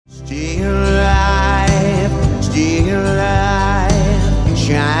Still alive,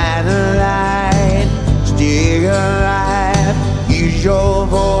 shine a light, still alive. Use your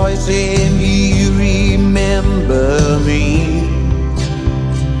voice and you remember me.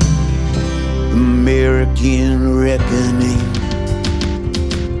 American Reckoning.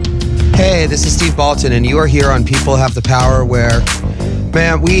 Hey, this is Steve Baltin, and you are here on People Have the Power, where,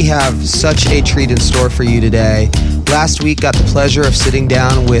 man, we have such a treat in store for you today. Last week, got the pleasure of sitting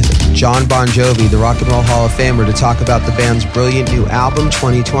down with Jon Bon Jovi, the Rock and Roll Hall of Famer, to talk about the band's brilliant new album,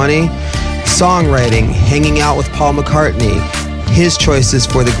 2020, songwriting, hanging out with Paul McCartney, his choices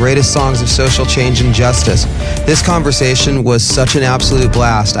for the greatest songs of social change and justice. This conversation was such an absolute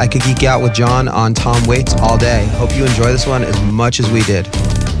blast. I could geek out with Jon on Tom Waits all day. Hope you enjoy this one as much as we did.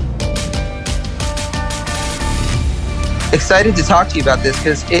 Excited to talk to you about this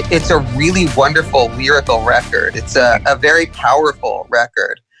because it's a really wonderful lyrical record. It's a very powerful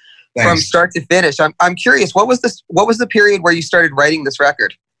record. Thanks. From start to finish. I'm curious, what was the period where you started writing this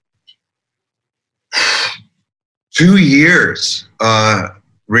record? 2 years,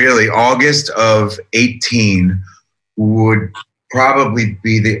 really. August of 18 would probably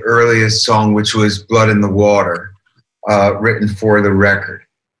be the earliest song, which was Blood in the Water, written for the record.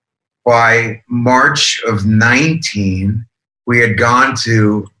 By March of 19, we had gone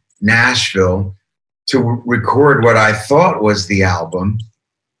to Nashville to record what I thought was the album,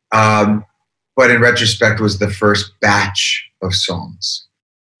 but in retrospect was the first batch of songs,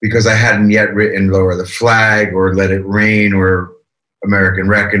 because I hadn't yet written Lower the Flag or Let It Rain or American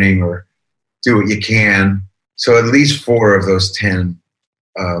Reckoning or Do What You Can. So at least 4 of those 10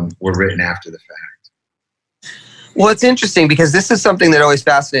 were written after the fact. Well, it's interesting because this is something that always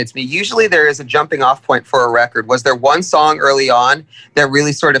fascinates me. Usually there is a jumping off point for a record. Was there one song early on that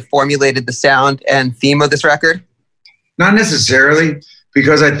really sort of formulated the sound and theme of this record? Not necessarily,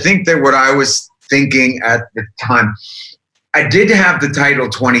 because I think that what I was thinking at the time, I did have the title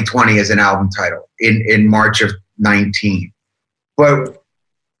 2020 as an album title in March of 19. But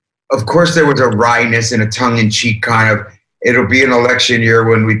of course there was a wryness and a tongue-in-cheek kind of, it'll be an election year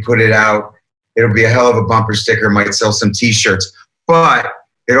when we put it out. It'll be a hell of a bumper sticker, might sell some t-shirts. But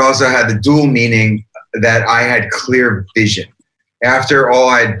it also had the dual meaning that I had clear vision. After all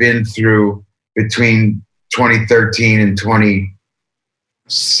I'd been through between 2013 and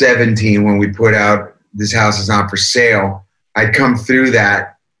 2017, when we put out This House Is Not For Sale, I'd come through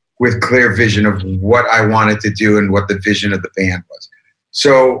that with clear vision of what I wanted to do and what the vision of the band was.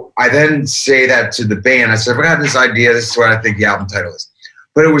 So I then say that to the band. I said, I got this idea. This is what I think the album title is.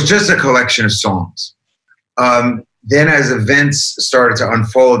 But it was just a collection of songs. Then as events started to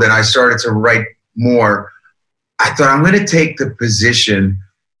unfold and I started to write more, I thought I'm going to take the position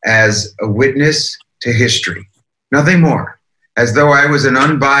as a witness to history, nothing more. As though I was an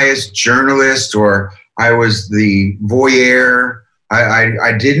unbiased journalist or I was the voyeur.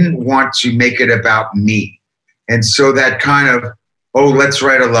 I didn't want to make it about me. And so that kind of, let's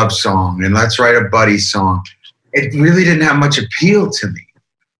write a love song and let's write a buddy song, it really didn't have much appeal to me.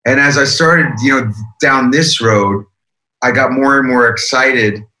 And as I started, down this road, I got more and more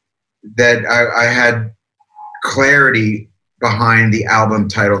excited that I had clarity behind the album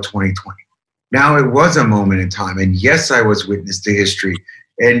title 2020. Now it was a moment in time, and yes, I was witness to history.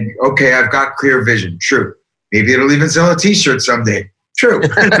 And okay, I've got clear vision. True. Maybe it'll even sell a t-shirt someday. True.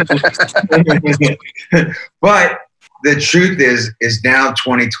 But the truth is now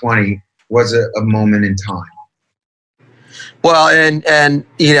 2020 was a moment in time. Well, and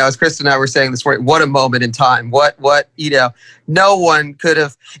as Chris and I were saying this morning, what a moment in time. What no one could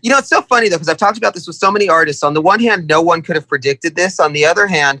have, it's so funny though, because I've talked about this with so many artists. On the one hand, no one could have predicted this. On the other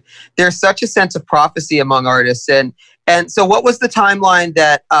hand, there's such a sense of prophecy among artists. And so what was the timeline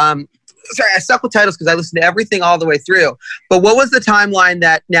that, sorry, I suck with titles because I listened to everything all the way through. But what was the timeline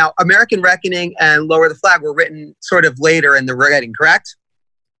that now American Reckoning and Lower the Flag were written sort of later in the writing, correct?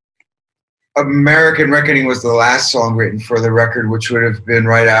 American Reckoning was the last song written for the record, which would have been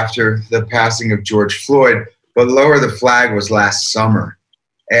right after the passing of George Floyd. But Lower the Flag was last summer.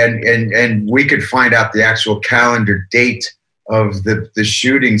 And we could find out the actual calendar date of the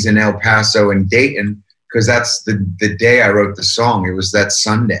shootings in El Paso and Dayton, because that's the day I wrote the song. It was that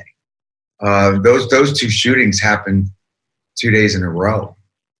Sunday. Those 2 shootings happened 2 days in a row.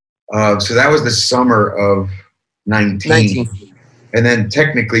 So that was the summer of 19. And then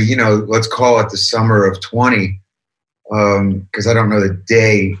technically, let's call it the summer of 20, because I don't know the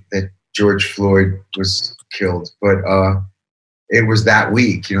day that George Floyd was killed, but it was that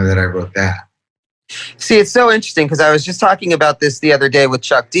week, that I wrote that. See, it's so interesting because I was just talking about this the other day with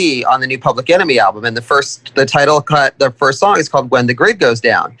Chuck D on the new Public Enemy album, and the title cut, the first song is called "When the Grid Goes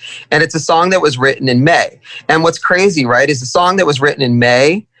Down," and it's a song that was written in May. And what's crazy, right, is the song that was written in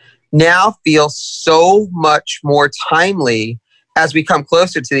May now feels so much more timely as we come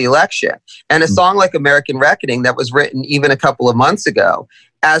closer to the election. And a song like "American Reckoning" that was written even a couple of months ago,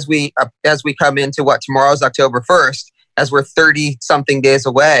 as we come into tomorrow's October 1st, as we're 30 something days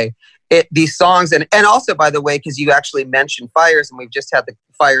away. These songs, and also, by the way, because you actually mentioned fires, and we've just had the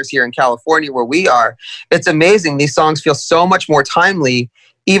fires here in California where we are, it's amazing. These songs feel so much more timely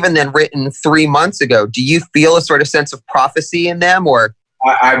even than written 3 months ago. Do you feel a sort of sense of prophecy in them? Or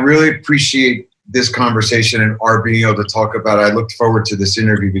I really appreciate this conversation and our being able to talk about it. I looked forward to this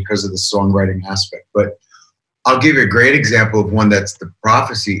interview because of the songwriting aspect. But I'll give you a great example of one that's the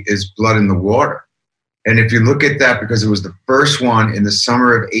prophecy is "Blood in the Water." And if you look at that, because it was the first one in the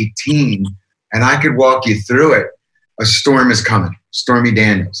summer of 18, and I could walk you through it, a storm is coming. Stormy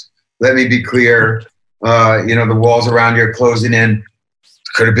Daniels. Let me be clear, the walls around you are closing in.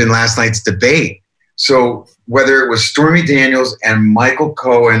 Could have been last night's debate. So whether it was Stormy Daniels and Michael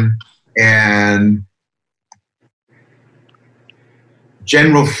Cohen and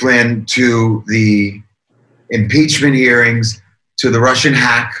General Flynn, to the impeachment hearings, to the Russian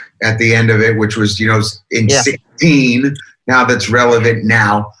hack at the end of it, which was, in 16, now that's relevant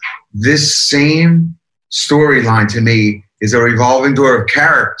now. This same storyline to me is a revolving door of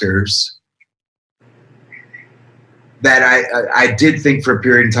characters that I did think for a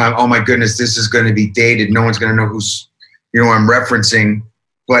period of time, oh my goodness, this is going to be dated. No one's going to know who's, I'm referencing,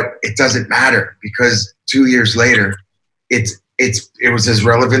 but it doesn't matter because 2 years later, it was as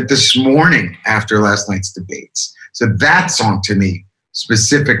relevant this morning after last night's debates. So that song to me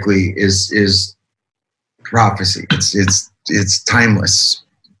specifically is prophecy. It's timeless.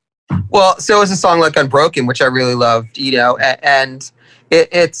 Well, so is a song like "Unbroken," which I really loved, and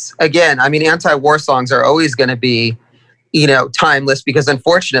it's again, I mean, anti-war songs are always going to be, timeless because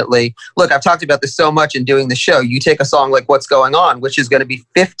unfortunately, look, I've talked about this so much in doing the show. You take a song like "What's Going On," which is going to be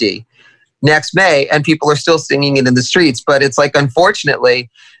 50 next May, and people are still singing it in the streets. But it's like, unfortunately,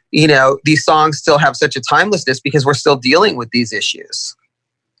 these songs still have such a timelessness because we're still dealing with these issues.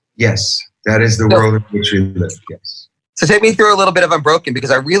 Yes, that is the world in which we live. Yes. So take me through a little bit of "Unbroken"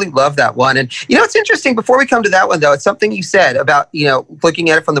 because I really love that one. And, it's interesting, before we come to that one, though, it's something you said about, looking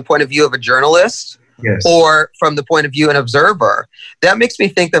at it from the point of view of a journalist. Yes. Or from the point of view of an observer. That makes me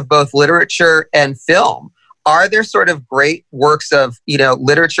think of both literature and film. Are there sort of great works of,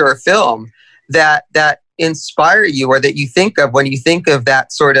 literature or film that inspire you or that you think of when you think of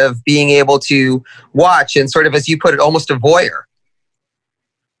that sort of being able to watch and sort of, as you put it, almost a voyeur?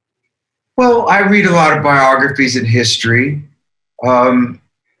 Well, I read a lot of biographies in history. And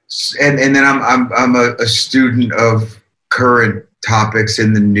then I'm a student of current topics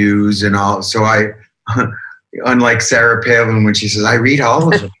in the news and all. So I, unlike Sarah Palin when she says, I read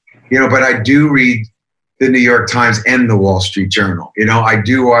all of them, but I do read the New York Times and the Wall Street Journal. I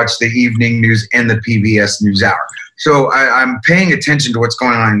do watch the evening news and the PBS NewsHour. So I'm paying attention to what's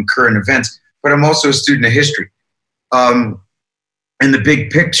going on in current events, but I'm also a student of history. In the big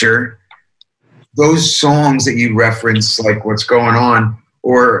picture, those songs that you reference, like "What's Going On,"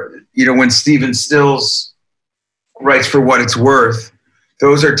 or, when Stephen Stills writes "For What It's Worth,"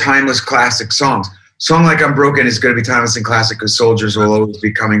 those are timeless classic songs. Song like "Unbroken" is going to be timeless and classic because soldiers will always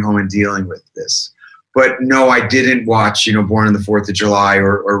be coming home and dealing with this. But no, I didn't watch, Born on the 4th of July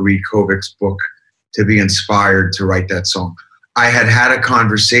or read Kovic's book to be inspired to write that song. I had a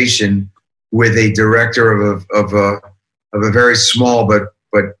conversation with a director of a very small but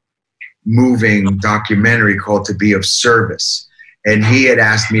moving documentary called "To Be of Service," and he had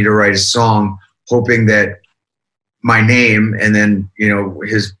asked me to write a song, hoping that my name and then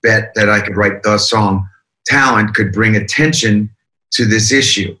his bet that I could write the song talent could bring attention to this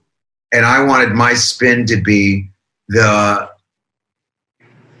issue. And I wanted my spin to be the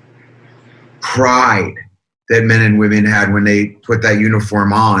pride that men and women had when they put that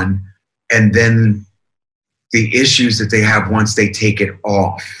uniform on, and then the issues that they have once they take it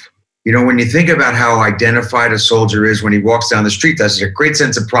off. When you think about how identified a soldier is when he walks down the street, that's a great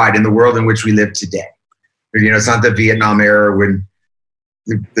sense of pride in the world in which we live today. It's not the Vietnam era when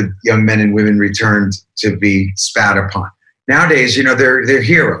the young men and women returned to be spat upon. Nowadays, they're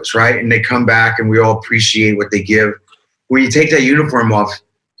heroes, right? And they come back and we all appreciate what they give. When you take that uniform off,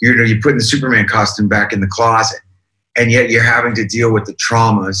 you put the Superman costume back in the closet, and yet you're having to deal with the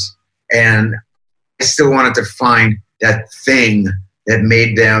traumas. And I still wanted to find that thing that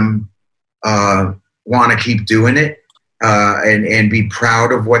made them want to keep doing it and be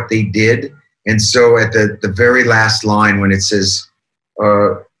proud of what they did. And so at the very last line, when it says,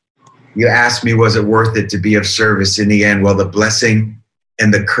 you asked me, was it worth it to be of service in the end? Well, the blessing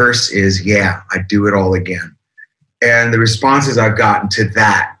and the curse is, yeah, I'd do it all again. And the responses I've gotten to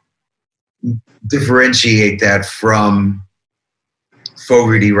that differentiate that from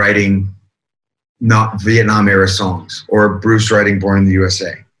Fogerty writing not Vietnam era songs or Bruce writing Born in the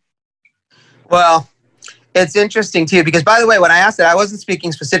USA. Well, it's interesting too, because by the way, when I asked that, I wasn't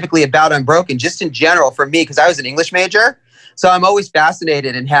speaking specifically about Unbroken, just in general for me, because I was an English major. So I'm always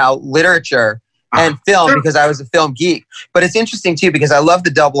fascinated in how literature and film, because I was a film geek. But it's interesting too, because I love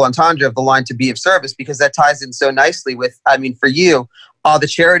the double entendre of the line to be of service, because that ties in so nicely with, I mean, for you, all the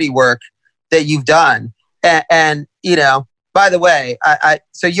charity work that you've done. And you know, by the way,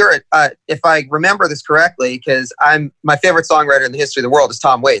 so you're, if I remember this correctly, because my favorite songwriter in the history of the world is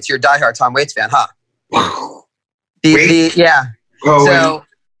Tom Waits. You're a diehard Tom Waits fan, huh? Yeah. Oh, so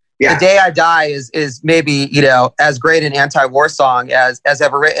yeah. The Day I Die is maybe, you know, as great an anti-war song as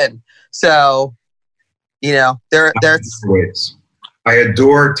ever written. So, you know, there's Waits. I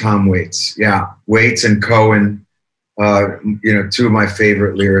adore Tom Waits. Yeah, Waits and Cohen. You know, two of my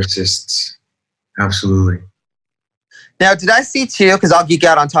favorite lyricists. Absolutely. Now, did I see too? Because I'll geek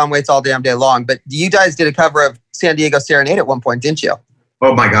out on Tom Waits all damn day long. But you guys did a cover of San Diego Serenade at one point, didn't you?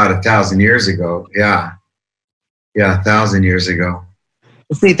 Oh my God, 1,000 years ago. Yeah, 1,000 years ago.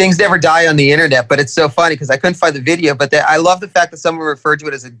 See, things never die on the internet, but it's so funny because I couldn't find the video. But I love the fact that someone referred to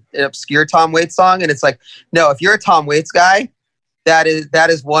it as an obscure Tom Waits song, and it's like, no, if you're a Tom Waits guy, that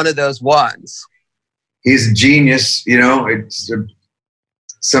is one of those ones. He's a genius, you know.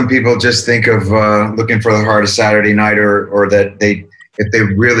 Some people just think of Looking for the Heart of Saturday Night, or that if they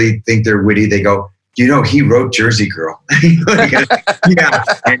really think they're witty, they go, you know, he wrote Jersey Girl. Yeah,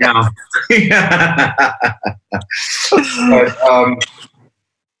 I know.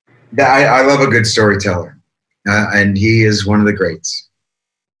 But I love a good storyteller, and he is one of the greats.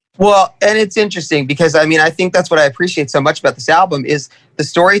 Well, and it's interesting because, I mean, I think that's what I appreciate so much about this album is the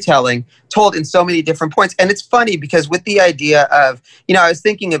storytelling told in so many different points. And it's funny because with the idea of, you know, I was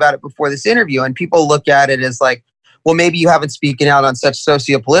thinking about it before this interview, and people look at it as like, well, maybe you haven't spoken out on such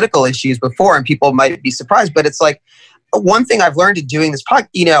socio-political issues before, and people might be surprised. But it's like, one thing I've learned in doing this podcast,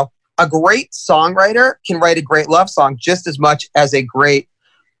 you know, a great songwriter can write a great love song just as much as a great,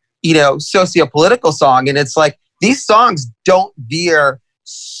 you know, socio-political song. And it's like, these songs don't veer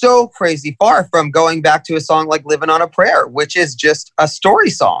so crazy far from going back to a song like Living on a Prayer, which is just a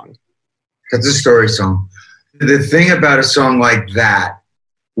story song. It's a story song. The thing about a song like that,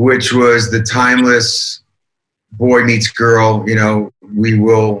 which was the timeless boy meets girl, you know, we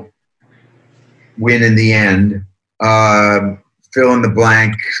will win in the end, fill in the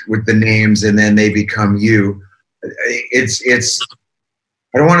blank with the names and then they become you. It's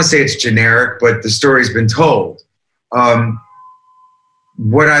I don't want to say it's generic, but the story's been told.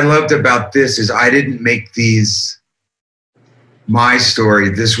 What I loved about this is I didn't make these my story.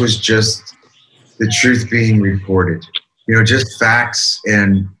 This was just the truth being reported. You know, just facts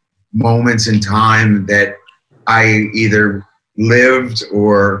and moments in time that I either lived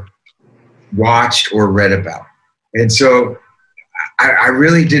or watched or read about. And so I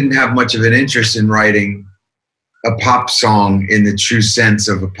really didn't have much of an interest in writing a pop song in the true sense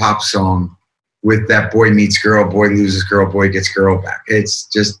of a pop song with that boy meets girl, boy loses girl, boy gets girl back. It's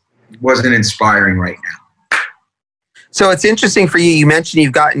just wasn't inspiring right now. So it's interesting for you. You mentioned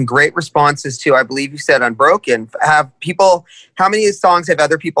you've gotten great responses to, I believe you said Unbroken. How many songs have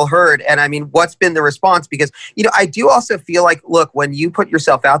other people heard? And I mean, what's been the response? Because, you know, I do also feel like, look, when you put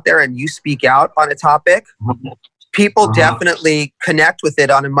yourself out there and you speak out on a topic, people definitely connect with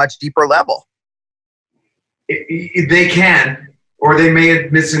it on a much deeper level. They can, or they may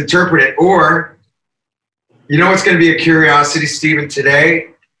misinterpret it. Or, you know what's going to be a curiosity, Stephen, today?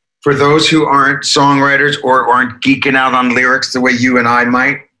 For those who aren't songwriters or aren't geeking out on lyrics the way you and I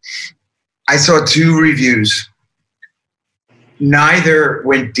might, I saw 2 reviews. Neither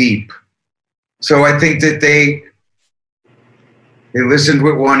went deep. So I think that they listened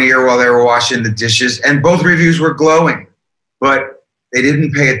with one ear while they were washing the dishes, and both reviews were glowing, but they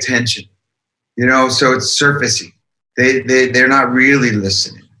didn't pay attention. You know, so it's surfacey. They're not really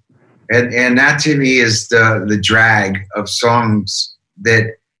listening. And that to me is the drag of songs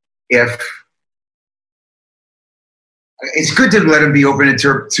that if it's good to let them be open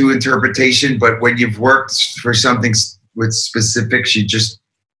to interpretation, but when you've worked for something with specifics, you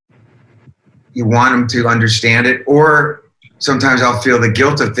want them to understand it. Or sometimes I'll feel the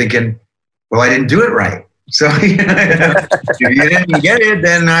guilt of thinking, well, I didn't do it right. So if you didn't get it,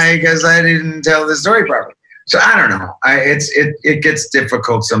 then I guess I didn't tell the story properly. So I don't know. It gets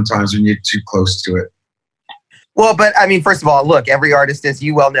difficult sometimes when you're too close to it. Well, but I mean, first of all, look, every artist, as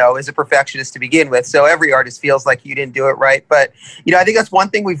you well know, is a perfectionist to begin with. So every artist feels like you didn't do it right. But, I think that's one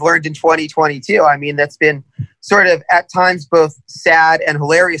thing we've learned in 2022. I mean, that's been sort of at times both sad and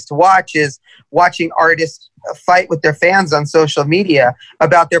hilarious to watch, is watching artists fight with their fans on social media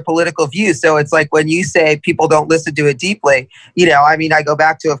about their political views. So it's like when you say people don't listen to it deeply, I go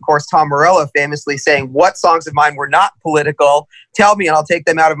back to, of course, Tom Morello famously saying, what songs of mine were not political? Tell me and I'll take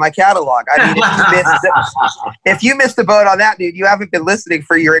them out of my catalog. I mean, if you missed the boat on that, dude, you haven't been listening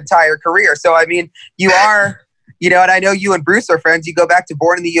for your entire career. So, I mean, you are, and I know you and Bruce are friends. You go back to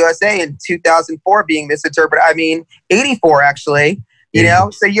Born in the USA in 2004 being misinterpreted. I mean, 84 actually.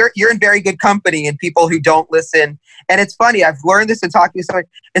 So you're in very good company and people who don't listen. And it's funny, I've learned this in talking to someone.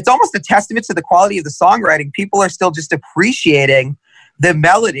 It's almost a testament to the quality of the songwriting. People are still just appreciating the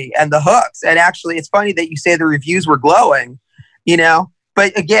melody and the hooks. And actually, it's funny that you say the reviews were glowing,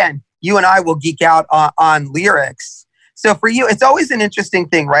 But again, you and I will geek out on lyrics. So for you, it's always an interesting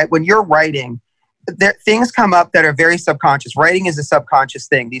thing, right? When you're writing, things come up that are very subconscious. Writing is a subconscious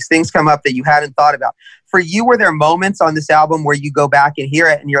thing. These things come up that you hadn't thought about. For you, were there moments on this album where you go back and hear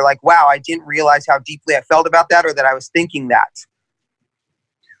it and you're like, wow, I didn't realize how deeply I felt about that, or that I was thinking that?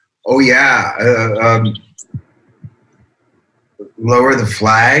 Oh, yeah. Lower the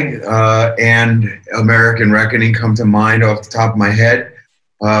Flag and American Reckoning come to mind off the top of my head.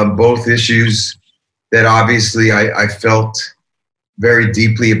 Both issues that obviously I felt very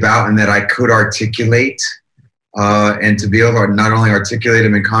deeply about and that I could articulate, and to be able to not only articulate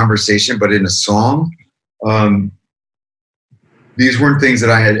them in conversation, but in a song. These weren't things that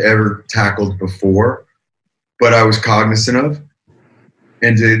I had ever tackled before, but I was cognizant of.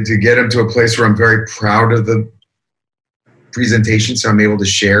 And to get them to a place where I'm very proud of the presentation, so I'm able to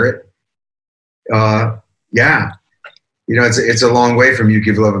share it. Yeah. It's a long way from You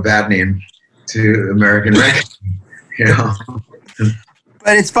Give Love a Bad Name to American Reckoning,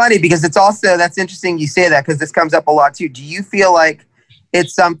 But it's funny because it's also, that's interesting you say that, because this comes up a lot too. Do you feel like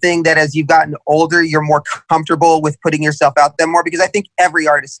it's something that as you've gotten older, you're more comfortable with putting yourself out there more? Because I think every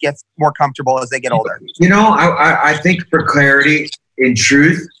artist gets more comfortable as they get older. I think, for clarity, in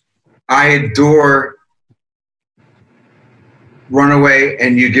truth, I adore Runaway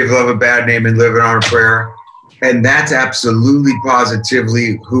and You Give Love a Bad Name and Living on a Prayer. And that's absolutely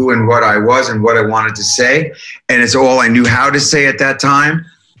positively who and what I was and what I wanted to say. And it's all I knew how to say at that time.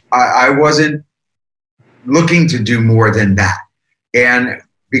 I wasn't looking to do more than that. And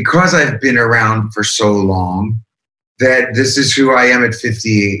because I've been around for so long, that this is who I am at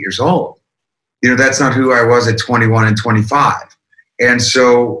 58 years old. That's not who I was at 21 and 25. And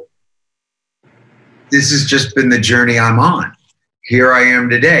so this has just been the journey I'm on. Here I am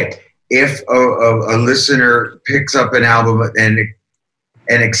today. If a listener picks up an album and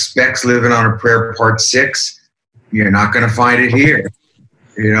expects Living on a Prayer Part 6, you're not going to find it here,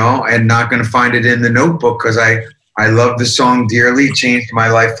 and not going to find it in the Notebook, because I love the song dearly, changed my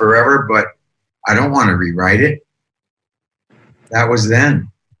life forever, but I don't want to rewrite it. That was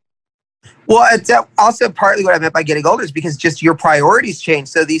then. Well, it's also partly what I meant by getting older is because just your priorities change.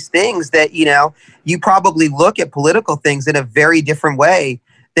 So these things that, you probably look at political things in a very different way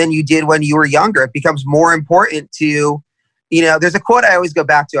than you did when you were younger. It becomes more important to, there's a quote I always go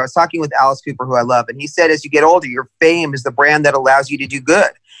back to. I was talking with Alice Cooper, who I love, and he said, as you get older, your fame is the brand that allows you to do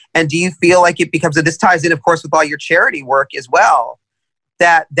good. And do you feel like it becomes, and this ties in, of course, with all your charity work as well,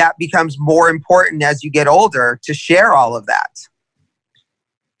 that becomes more important as you get older to share all of that?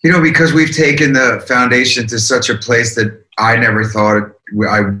 Because we've taken the foundation to such a place that I never thought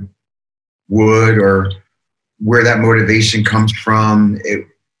I would, or where that motivation comes from.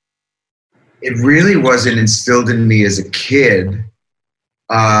 It really wasn't instilled in me as a kid,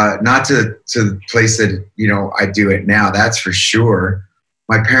 not to the place that, I do it now, that's for sure.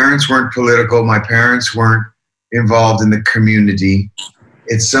 My parents weren't political. My parents weren't involved in the community.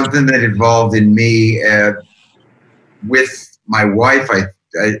 It's something that evolved in me with my wife,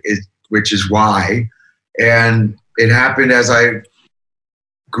 which is why. And it happened as I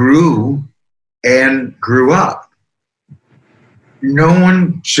grew and grew up. No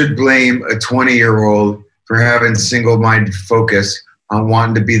one should blame a 20-year-old for having single-minded focus on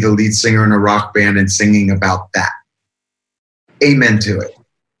wanting to be the lead singer in a rock band and singing about that. Amen to it.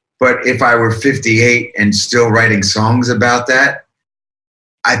 But if I were 58 and still writing songs about that,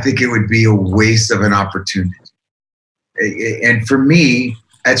 I think it would be a waste of an opportunity. And for me,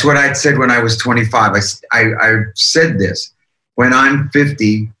 that's what I'd said when I was 25. I said this. When I'm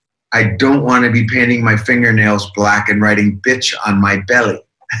 50, I don't want to be painting my fingernails black and writing bitch on my belly.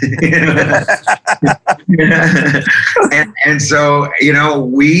 and so,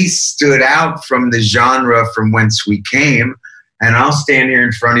 we stood out from the genre from whence we came. And I'll stand here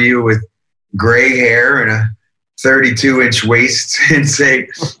in front of you with gray hair and a 32-inch waist and say,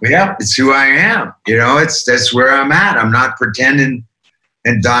 yeah, it's who I am. That's where I'm at. I'm not pretending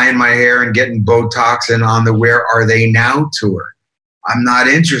and dyeing my hair and getting Botox and on the Where Are They Now tour. I'm not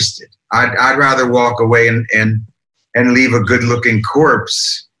interested. I'd rather walk away and leave a good-looking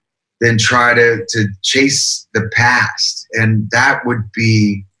corpse than try to chase the past. And that would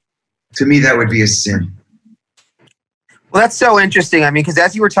be, to me, that would be a sin. Well, that's so interesting. I mean, because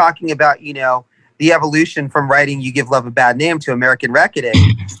as you were talking about, the evolution from writing You Give Love a Bad Name to American Reckoning,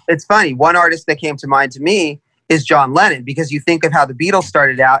 it's funny. One artist that came to mind to me is John Lennon, because you think of how the Beatles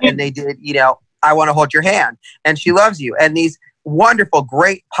started out and they did, I Want to Hold Your Hand and She Loves You and these wonderful,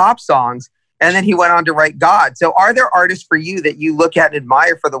 great pop songs. And then he went on to write God. So are there artists for you that you look at and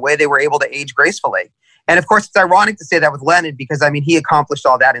admire for the way they were able to age gracefully? And of course, it's ironic to say that with Lennon, because he accomplished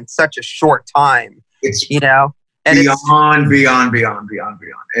all that in such a short time. It's and beyond.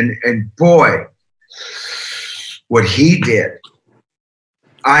 And boy, what he did,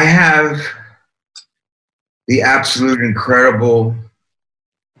 I have the absolute incredible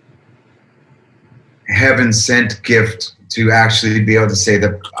heaven-sent gift to actually be able to say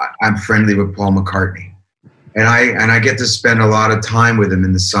that I'm friendly with Paul McCartney. And I get to spend a lot of time with him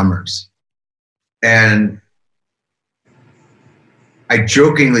in the summers. And I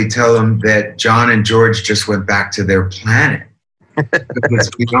jokingly tell him that John and George just went back to their planet. It's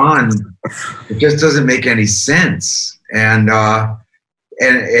beyond, it just doesn't make any sense. And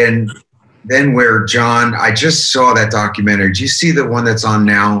then where John, I just saw that documentary. Do you see the one that's on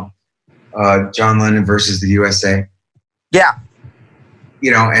now? John Lennon versus the USA? Yeah.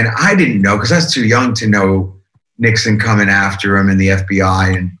 And I didn't know, because I was too young to know Nixon coming after him and the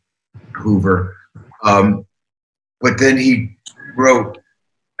FBI and Hoover. But then he wrote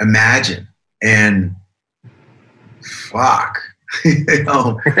Imagine, and fuck, and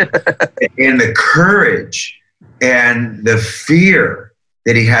the courage and the fear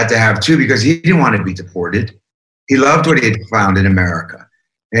that he had to have too, because he didn't want to be deported. He loved what he had found in America.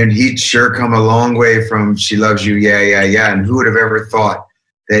 And he'd sure come a long way from She Loves You, yeah, yeah, yeah. And who would have ever thought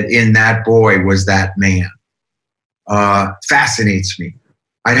that in that boy was that man? Fascinates me.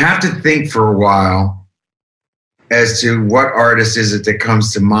 I'd have to think for a while as to what artist is it that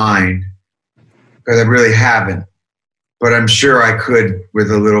comes to mind, because I really haven't. But I'm sure I could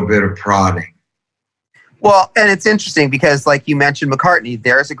with a little bit of prodding. Well, and it's interesting because, like you mentioned, McCartney,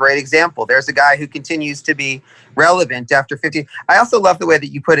 there's a great example. There's a guy who continues to be relevant after 50. I also love the way that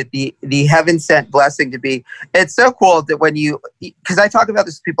you put it, the heaven-sent blessing to be. It's so cool that when because I talk about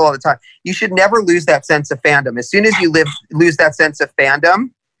this to people all the time, you should never lose that sense of fandom. As soon as you lose that sense of fandom,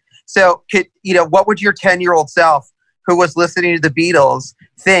 so what would your 10-year-old self who was listening to the Beatles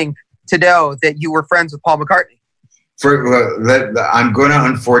think to know that you were friends with Paul McCartney? I'm going to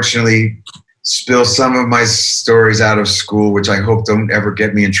unfortunately spill some of my stories out of school, which I hope don't ever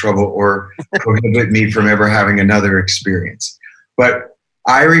get me in trouble or prohibit me from ever having another experience. But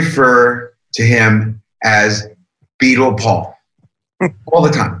I refer to him as Beatle Paul all the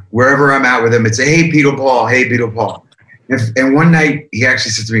time. Wherever I'm at with him, it's hey, Beatle Paul, hey, Beatle Paul. And one night he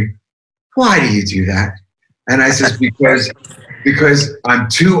actually said to me, why do you do that? And I says, because I'm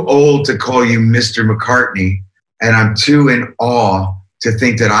too old to call you Mr. McCartney, and I'm too in awe to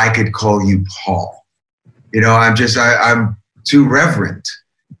think that I could call you Paul. I'm too reverent.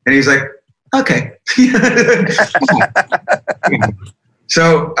 And he's like, okay.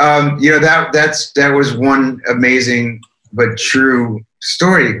 So, that was one amazing but true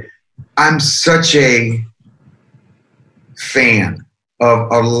story. I'm such a fan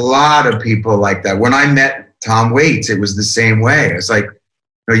of a lot of people like that. When I met Tom Waits, it was the same way. It's like,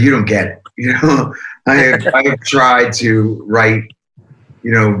 no, you don't get it. I have tried to write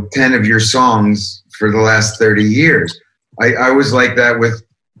 10 of your songs for the last 30 years. I was like that with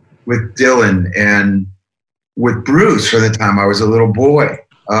Dylan and with Bruce from the time I was a little boy.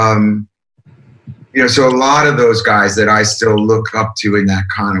 So a lot of those guys that I still look up to in that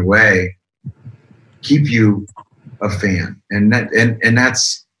kind of way keep you a fan. And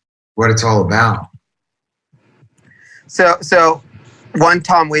that's what it's all about. So one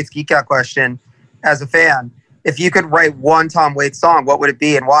Tom Waits Geek Out question as a fan. If you could write one Tom Waits song, what would it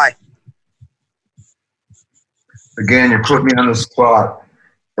be and why? Again, you put me on the spot.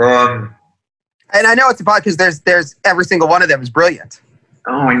 And I know it's a pod because there's every single one of them is brilliant.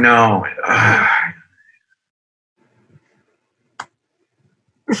 Oh, I know.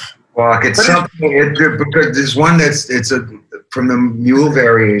 Fuck, it's something because there's one it's a from the Mule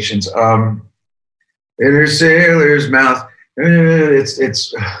Variations. In her sailor's mouth.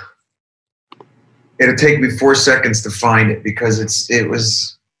 It'll take me 4 seconds to find it because it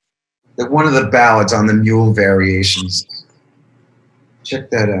was one of the ballads on the Mule Variations. Check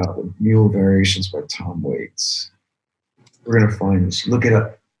that out, the Mule Variations by Tom Waits. We're gonna find this. Look it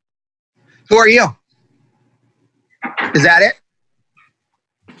up. Who are you? Is that it?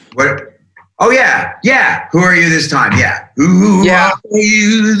 What? Oh yeah. Who are you this time? Yeah. Who are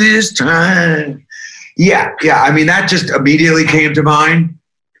you this time? Yeah. I mean, that just immediately came to mind.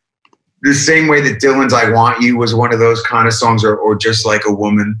 The same way that Dylan's "I Want You" was one of those kind of songs, or Just Like a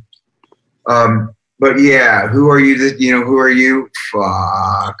Woman. But yeah, who are you? Who are you?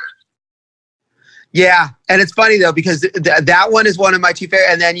 Fuck. Yeah, and it's funny though because that one is one of my two favorite.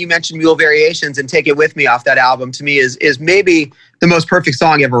 And then you mentioned Mule Variations and "Take It With Me" off that album. To me, is maybe the most perfect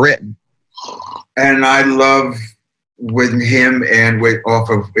song ever written. And I love with him and off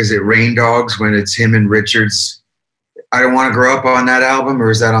of, is it Rain Dogs, when it's him and Richards? I Don't Want to Grow Up on that album,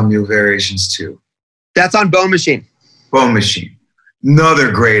 or is that on Mule Variations too? That's on Bone Machine. Bone Machine.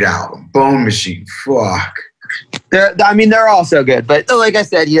 Another great album. Bone Machine. Fuck. They're all so good. But like I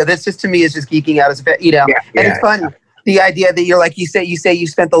said, this just to me is just geeking out as a fan, And it's funny. The idea that you're like, you say you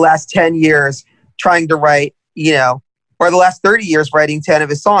spent the last 10 years trying to write, or the last 30 years writing 10 of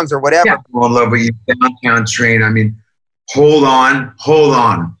his songs or whatever. Yeah. Well, Love You, Downtown Train. I mean, Hold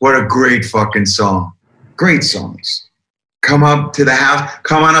On. What a great fucking song. Great songs. Come on up to the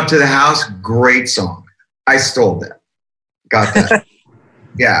house. Great song. I stole that. Got that.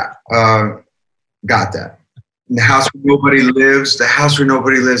 Yeah. Got that. The House Where Nobody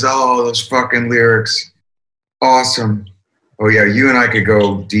Lives. Oh, those fucking lyrics. Awesome. Oh yeah. You and I could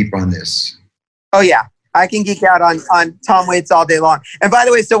go deep on this. Oh yeah. I can geek out on Tom Waits all day long. And by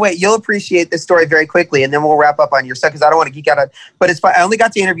the way, so wait, you'll appreciate this story very quickly, and then we'll wrap up on your stuff because I don't want to geek out on. But it's fine. I only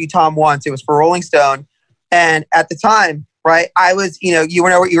got to interview Tom once. It was for Rolling Stone, and at the time, right, I was, you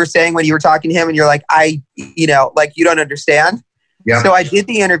know what you were saying when you were talking to him, and you're like, you don't understand. Yeah. So I did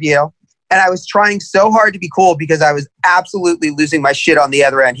the interview, and I was trying so hard to be cool because I was absolutely losing my shit on the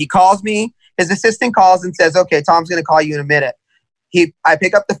other end. He calls me. His assistant calls and says, "Okay, Tom's going to call you in a minute." I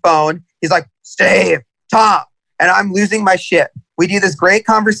pick up the phone. He's like, "Steve, Tom," and I'm losing my shit. We do this great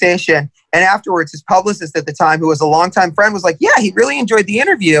conversation, and afterwards his publicist at the time, who was a longtime friend, was like, "Yeah, he really enjoyed the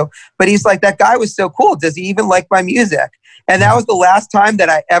interview, but he's like, that guy was so cool. Does he even like my music?" And that was the last time that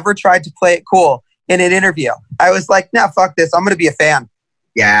I ever tried to play it cool in an interview. I was like, "Nah, fuck this. I'm going to be a fan."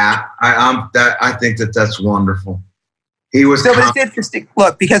 Yeah, I think that's wonderful. He was so, but it's interesting.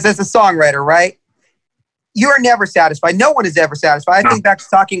 Look, because as a songwriter, right? You are never satisfied. No one is ever satisfied. I think back to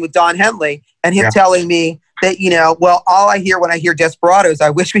talking with Don Henley and him telling me that, all I hear when I hear Desperados, I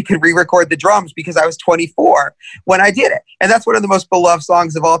wish we could re-record the drums because I was 24 when I did it. And that's one of the most beloved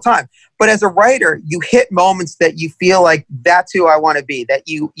songs of all time. But as a writer, you hit moments that you feel like that's who I want to be, that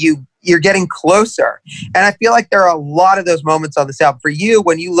you're getting closer. And I feel like there are a lot of those moments on this album. For you,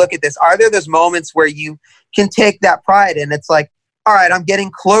 when you look at this, are there those moments where you can take that pride and it's like, all right, I'm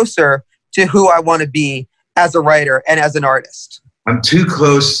getting closer to who I want to be as a writer and as an artist? I'm too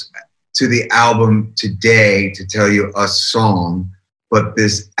close to the album today to tell you a song, but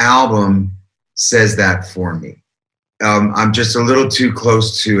this album says that for me. I'm just a little too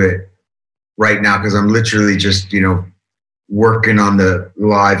close to it right now because I'm literally just, working on the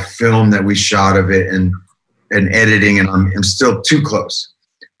live film that we shot of it and editing, and I'm still too close.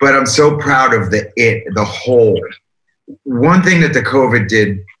 But I'm so proud of the whole. One thing that the COVID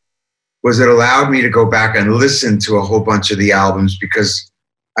did was it allowed me to go back and listen to a whole bunch of the albums because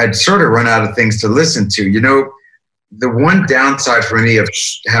I'd sort of run out of things to listen to. The one downside for me of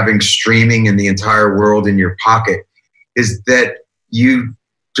having streaming in the entire world in your pocket is that you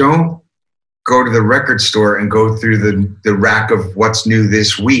don't go to the record store and go through the rack of what's new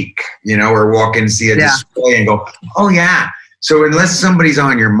this week, or walk in and see a display and go, oh yeah. So unless somebody's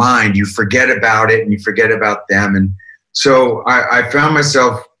on your mind, you forget about it and you forget about them. And so I found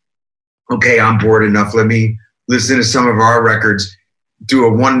myself, okay, I'm bored enough. Let me listen to some of our records, do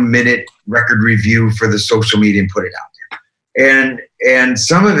a 1-minute record review for the social media and put it out there. And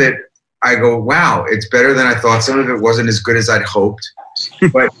some of it, I go, wow, it's better than I thought. Some of it wasn't as good as I'd hoped.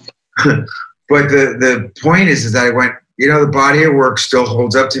 But the point is that I went, the body of work still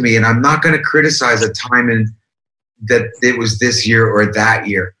holds up to me, and I'm not going to criticize a time that it was this year or that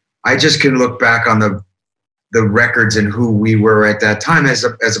year. I just can look back on the records and who we were at that time as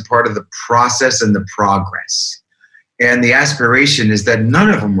a part of the process and the progress. And the aspiration is that none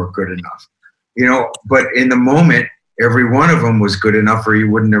of them were good enough, but in the moment, every one of them was good enough or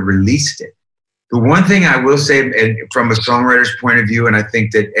you wouldn't have released it. The one thing I will say, and from a songwriter's point of view, and I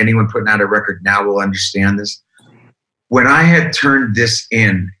think that anyone putting out a record now will understand this, when I had turned this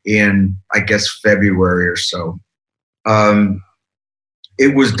in I guess February or so,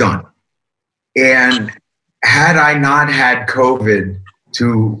 it was done. And had I not had COVID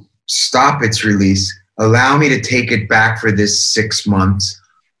to stop its release, allow me to take it back for this 6 months,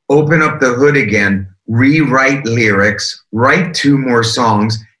 open up the hood again, rewrite lyrics, write 2 more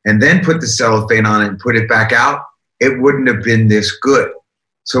songs, and then put the cellophane on it and put it back out, it wouldn't have been this good.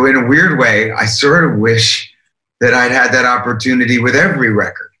 So in a weird way, I sort of wish that I'd had that opportunity with every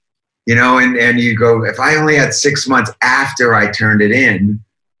record, you know, and you go, if I only had 6 months after I turned it in,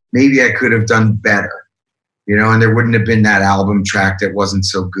 maybe I could have done better, you know, and there wouldn't have been that album track that wasn't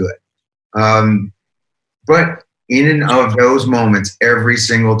so good. But in and of those moments, every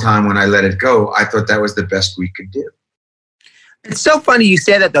single time when I let it go, I thought that was the best we could do. It's so funny you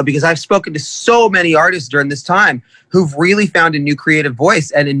say that, though, because I've spoken to so many artists during this time who've really found a new creative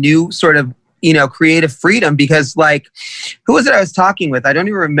voice and a new sort of, you know, creative freedom. Because, like, who was it I was talking with? I don't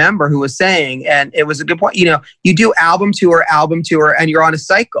even remember who was saying, and it was a good point. You know, you do album tour, and you're on a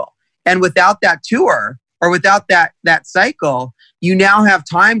cycle. And without that tour or without that cycle, you now have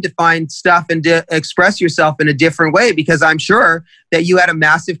time to find stuff and to express yourself in a different way, because I'm sure that you had a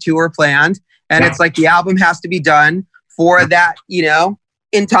massive tour planned, and it's like the album has to be done for that, you know,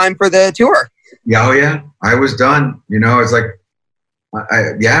 in time for the tour. Yeah, oh yeah, I was done. You know, it's like,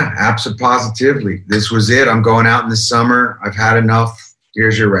 positively. This was it. I'm going out in the summer. I've had enough.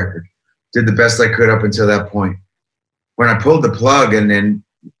 Here's your record. Did the best I could up until that point. When I pulled the plug and then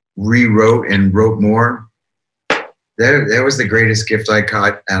rewrote and wrote more, that was the greatest gift I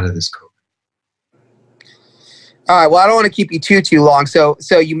got out of this COVID. All right. Well, I don't want to keep you too long. So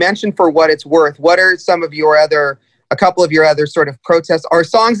you mentioned For What It's Worth. What are some of your a couple of your other sort of protests or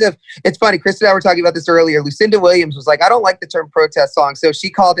songs of, it's funny, Chris and I were talking about this earlier. Lucinda Williams was like, I don't like the term protest song. So she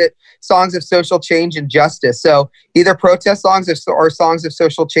called it songs of social change and justice. So either protest songs or songs of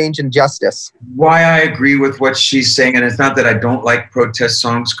social change and justice. Why I agree with what she's saying, and it's not that I don't like protest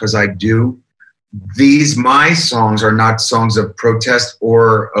songs, because I do. My songs are not songs of protest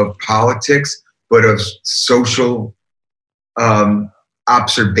or of politics, but of social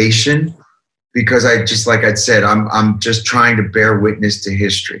observation. Because I just, like I said, I'm just trying to bear witness to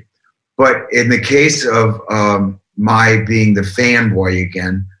history. But in the case of my being the fanboy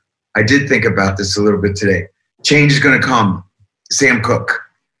again, I did think about this a little bit today. Change is going to come. Sam Cooke,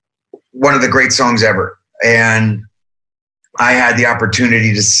 one of the great songs ever. And I had the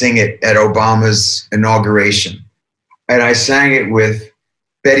opportunity to sing it at Obama's inauguration. And I sang it with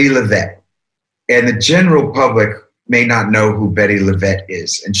Betty LaVette. And the general public may not know who Betty LaVette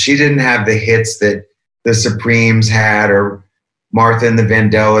is. And she didn't have the hits that the Supremes had, or Martha and the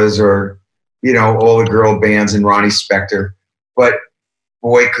Vandellas, or, you know, all the girl bands and Ronnie Spector. But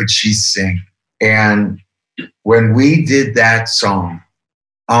boy, could she sing. And when we did that song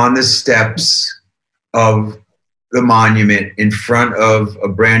on the steps of the monument in front of a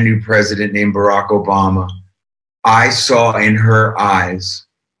brand new president named Barack Obama, I saw in her eyes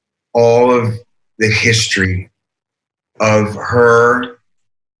all of the history of her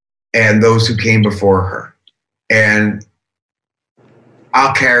and those who came before her. And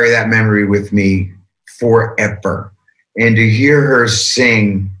I'll carry that memory with me forever. And to hear her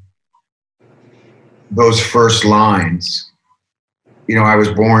sing those first lines, you know, I was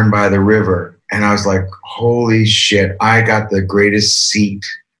born by the river, and I was like, holy shit, I got the greatest seat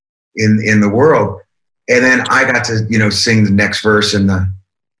in the world. And then I got to, you know, sing the next verse in the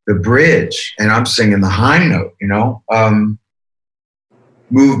bridge, and I'm singing the high note, you know,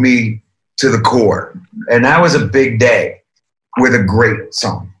 moved me to the core. And that was a big day with a great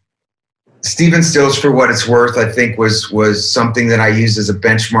song. Stephen Stills, For What It's Worth, I think was something that I used as a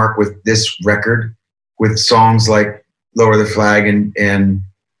benchmark with this record, with songs like Lower the Flag and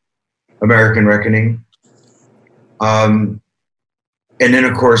American Reckoning. And then,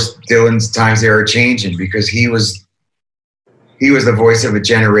 of course, Dylan's Times They Are Changing, because he was the voice of a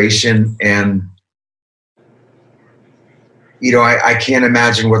generation. And, you know, I can't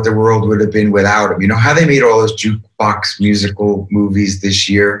imagine what the world would have been without him. You know, how they made all those jukebox musical movies this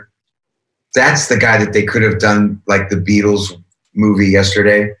year. That's the guy that they could have done, like the Beatles movie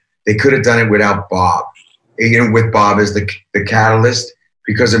Yesterday. They could have done it without Bob, you know, with Bob as the catalyst,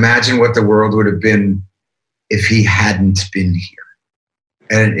 because imagine what the world would have been if he hadn't been here.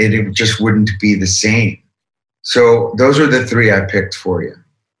 And it just wouldn't be the same. So those are the three I picked for you.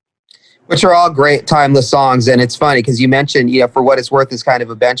 Which are all great timeless songs. And it's funny because you mentioned, you know, For What It's Worth is kind of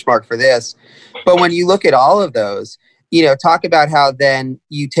a benchmark for this. But when you look at all of those, talk about how then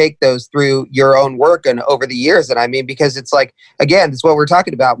you take those through your own work and over the years. And I mean, because it's like, again, it's what we're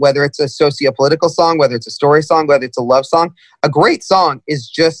talking about, whether it's a socio-political song, whether it's a story song, whether it's a love song, a great song is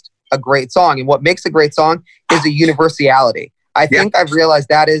just a great song. And what makes a great song is a universality. I think I've realized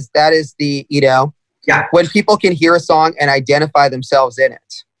that is the, when people can hear a song and identify themselves in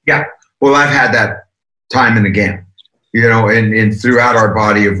it. Yeah. Well, I've had that time and again, and throughout our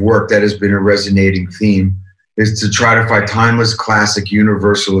body of work, that has been a resonating theme, is to try to find timeless, classic,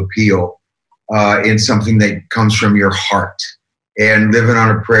 universal appeal in something that comes from your heart. And Living on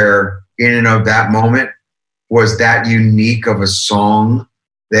a Prayer, in and of that moment, was that unique of a song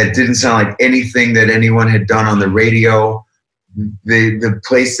that didn't sound like anything that anyone had done on the radio. The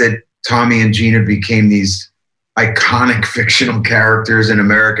place that Tommy and Gina became these iconic fictional characters in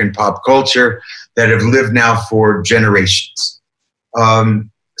American pop culture that have lived now for generations.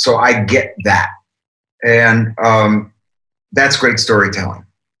 So I get that. And that's great storytelling.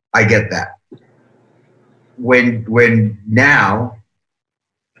 I get that. When now,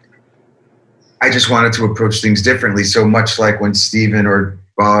 I just wanted to approach things differently. So much like when Steven or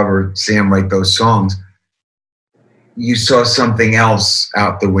Bob or Sam write those songs, you saw something else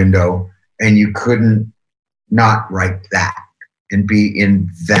out the window and you couldn't not write that and be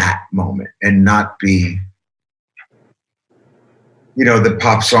in that moment and not be, the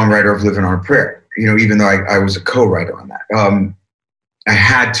pop songwriter of Living on a Prayer. Even though I was a co-writer on that, I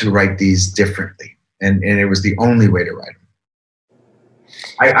had to write these differently, and it was the only way to write them.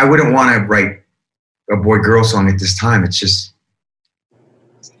 I wouldn't want to write a boy-girl song at this time. It's just,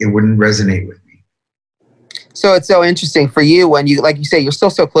 it wouldn't resonate with me. So it's so interesting for you when you, like you say, you're still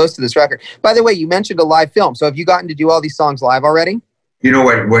so close to this record. By the way, you mentioned a live film. So have you gotten to do all these songs live already? You know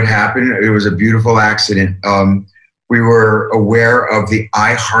what happened? It was a beautiful accident. We were aware of the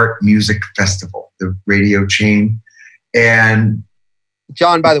iHeart Music Festival, the radio chain. And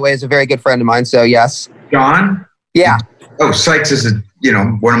John, by the way, is a very good friend of mine. So yes. John? Yeah. Oh, Sykes is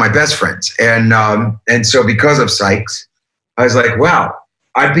one of my best friends. And so because of Sykes, I was like, wow,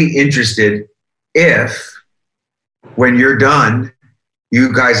 I'd be interested if when you're done,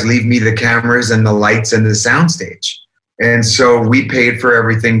 you guys leave me the cameras and the lights and the soundstage. And so we paid for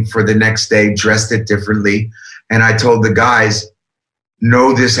everything for the next day, dressed it differently. And I told the guys,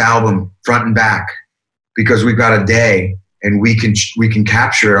 know this album front and back, because we've got a day and we can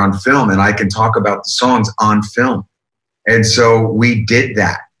capture it on film and I can talk about the songs on film. And so we did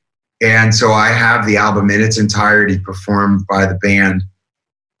that. And so I have the album in its entirety performed by the band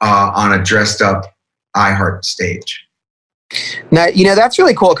on a dressed up iHeart stage. Now, that's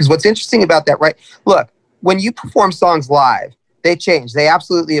really cool, because what's interesting about that, right? Look, when you perform songs live, they change. They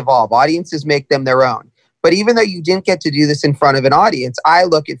absolutely evolve. Audiences make them their own. But even though you didn't get to do this in front of an audience, I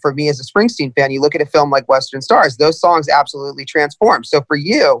look at, for me as a Springsteen fan, you look at a film like Western Stars, those songs absolutely transform. So for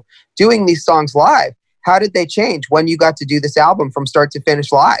you, doing these songs live, how did they change when you got to do this album from start to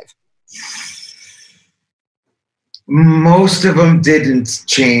finish live? Most of them didn't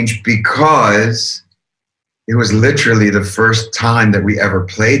change because it was literally the first time that we ever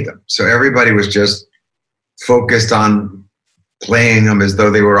played them. So everybody was just focused on playing them as though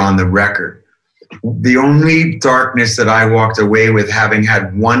they were on the record. The only darkness that I walked away with, having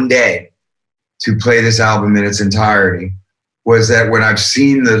had one day to play this album in its entirety, was that when I've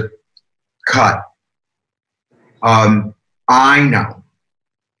seen the cut, I know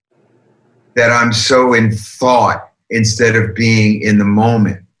that I'm so in thought instead of being in the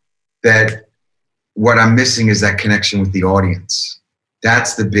moment that what I'm missing is that connection with the audience.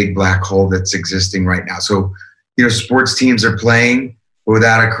 That's the big black hole that's existing right now. So, sports teams are playing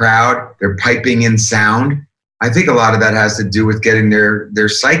without a crowd, they're piping in sound. I think a lot of that has to do with getting their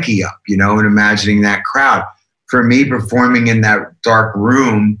psyche up, and imagining that crowd. For me, performing in that dark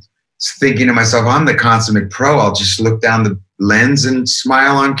room, thinking to myself, I'm the consummate pro. I'll just look down the lens and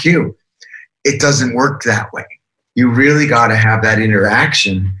smile on cue. It doesn't work that way. You really got to have that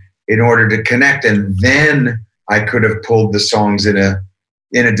interaction in order to connect. And then I could have pulled the songs in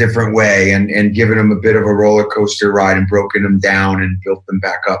a different way and given them a bit of a roller coaster ride and broken them down and built them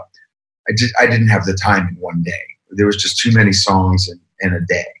back up. I didn't have the time in one day. There was just too many songs in a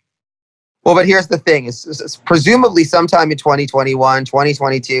day. Well, but here's the thing. It's presumably sometime in 2021,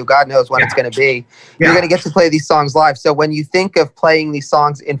 2022, God knows when it's going to be, you're going to get to play these songs live. So when you think of playing these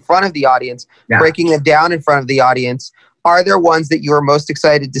songs in front of the audience, breaking them down in front of the audience, are there ones that you are most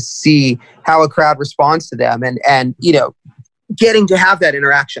excited to see how a crowd responds to them and getting to have that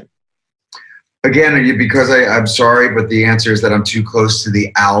interaction? Again, because I'm sorry, but the answer is that I'm too close to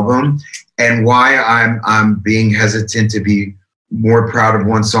the album, and why I'm being hesitant to be more proud of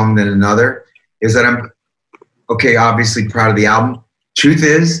one song than another is that I'm okay, obviously proud of the album. Truth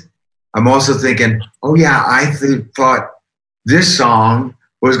is, I'm also thinking, oh yeah, I thought this song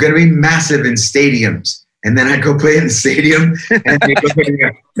was going to be massive in stadiums. And then I'd go play in the stadium and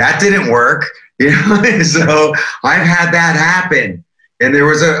that didn't work. You know, so I've had that happen. And there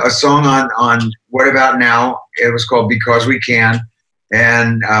was a song on What About Now? It was called Because We Can.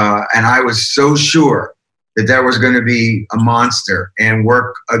 And I was so sure that was going to be a monster and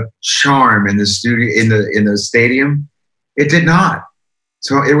work a charm in the studio, in the stadium. It did not.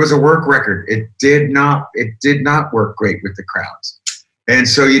 So it was a work record. It did not work great with the crowds. And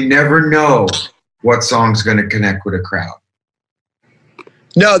so you never know what song's going to connect with a crowd.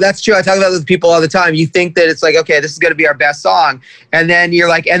 No, that's true. I talk about this with people all the time. You think that it's like, okay, this is going to be our best song. And then you're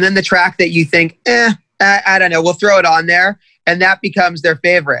like, and then the track that you think, I don't know, we'll throw it on there. And that becomes their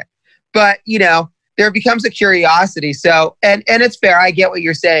favorite. But, you know, there becomes a curiosity. So, and it's fair. I get what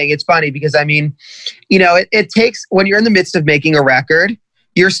you're saying. It's funny because, I mean, you know, it takes, when you're in the midst of making a record,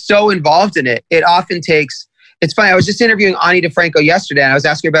 you're so involved in it. It often takes, it's funny. I was just interviewing Ani DeFranco yesterday and I was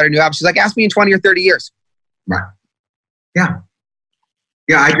asking her about her new album. She's like, ask me in 20 or 30 years. Right. Yeah.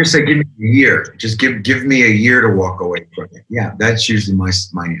 Yeah. I just say, give me a year. Just give me a year to walk away from it. Yeah. That's usually my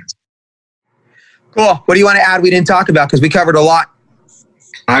answer. Cool. What do you want to add we didn't talk about? Because we covered a lot.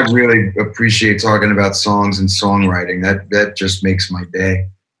 I really appreciate talking about songs and songwriting. That just makes my day.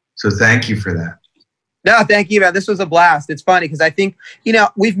 So thank you for that. No, thank you, man. This was a blast. It's funny because I think, you know,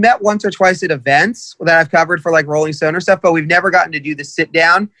 we've met once or twice at events that I've covered for like Rolling Stone or stuff, but we've never gotten to do the sit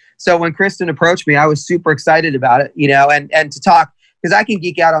down. So when Kristen approached me, I was super excited about it, you know, and to talk because I can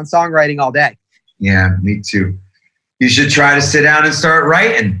geek out on songwriting all day. Yeah, me too. You should try to sit down and start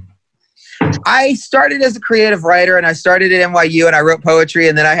writing. I started as a creative writer and I started at NYU and I wrote poetry.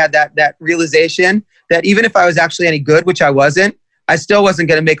 And then I had that realization that even if I was actually any good, which I wasn't, I still wasn't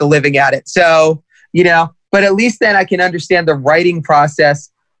going to make a living at it. So, you know, but at least then I can understand the writing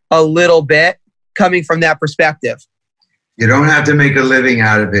process a little bit coming from that perspective. You don't have to make a living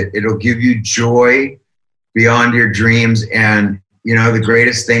out of it. It'll give you joy beyond your dreams. And, you know, the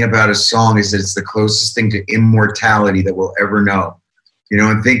greatest thing about a song is that it's the closest thing to immortality that we'll ever know. You know,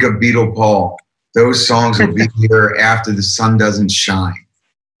 and think of Beatle Paul. Those songs will be here after the sun doesn't shine.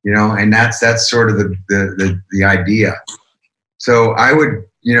 You know, and that's sort of the idea. So I would,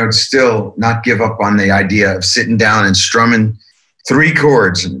 you know, still not give up on the idea of sitting down and strumming 3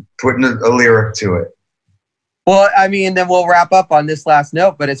 chords and putting a lyric to it. Well, I mean, then we'll wrap up on this last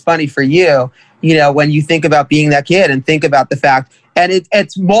note, but it's funny for you, you know, when you think about being that kid and think about the fact, and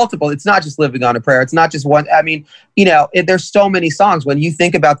it's multiple, it's not just Living on a Prayer. It's not just one. I mean, you know, there's so many songs. When you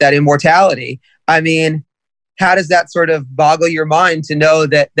think about that immortality, I mean, how does that sort of boggle your mind to know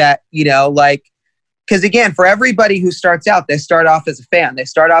that, you know, like, because again, for everybody who starts out, they start off as a fan. They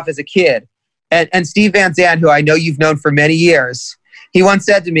start off as a kid. And Steve Van Zandt, who I know you've known for many years, he once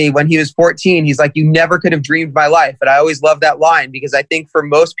said to me when he was 14, he's like, you never could have dreamed my life. And I always love that line because I think for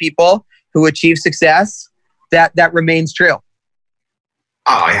most people who achieve success, that remains true.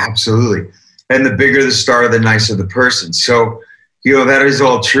 Oh, absolutely. And the bigger the star, the nicer the person. So, you know, that is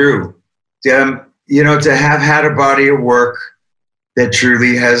all true. You know, to have had a body of work that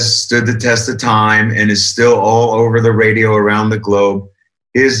truly has stood the test of time and is still all over the radio around the globe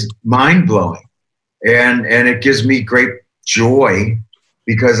is mind-blowing. And it gives me great joy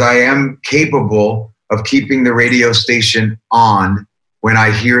because I am capable of keeping the radio station on when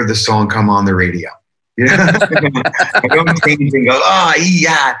I hear the song come on the radio. You know? I don't change and go, oh,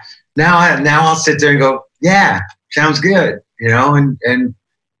 yeah. Now I'll sit there and go, yeah, sounds good. You know, and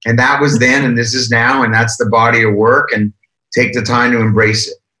that was then and this is now, and that's the body of work, and take the time to embrace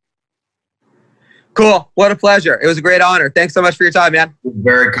it. Cool. What a pleasure. It was a great honor. Thanks so much for your time, man.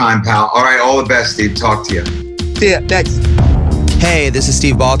 Very kind, pal. All right. All the best, Steve. Talk to you. See ya. Thanks. Hey, this is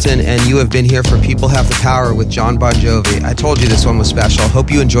Steve Baltin, and you have been here for People Have the Power with Jon Bon Jovi. I told you this one was special.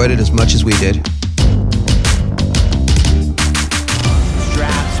 Hope you enjoyed it as much as we did.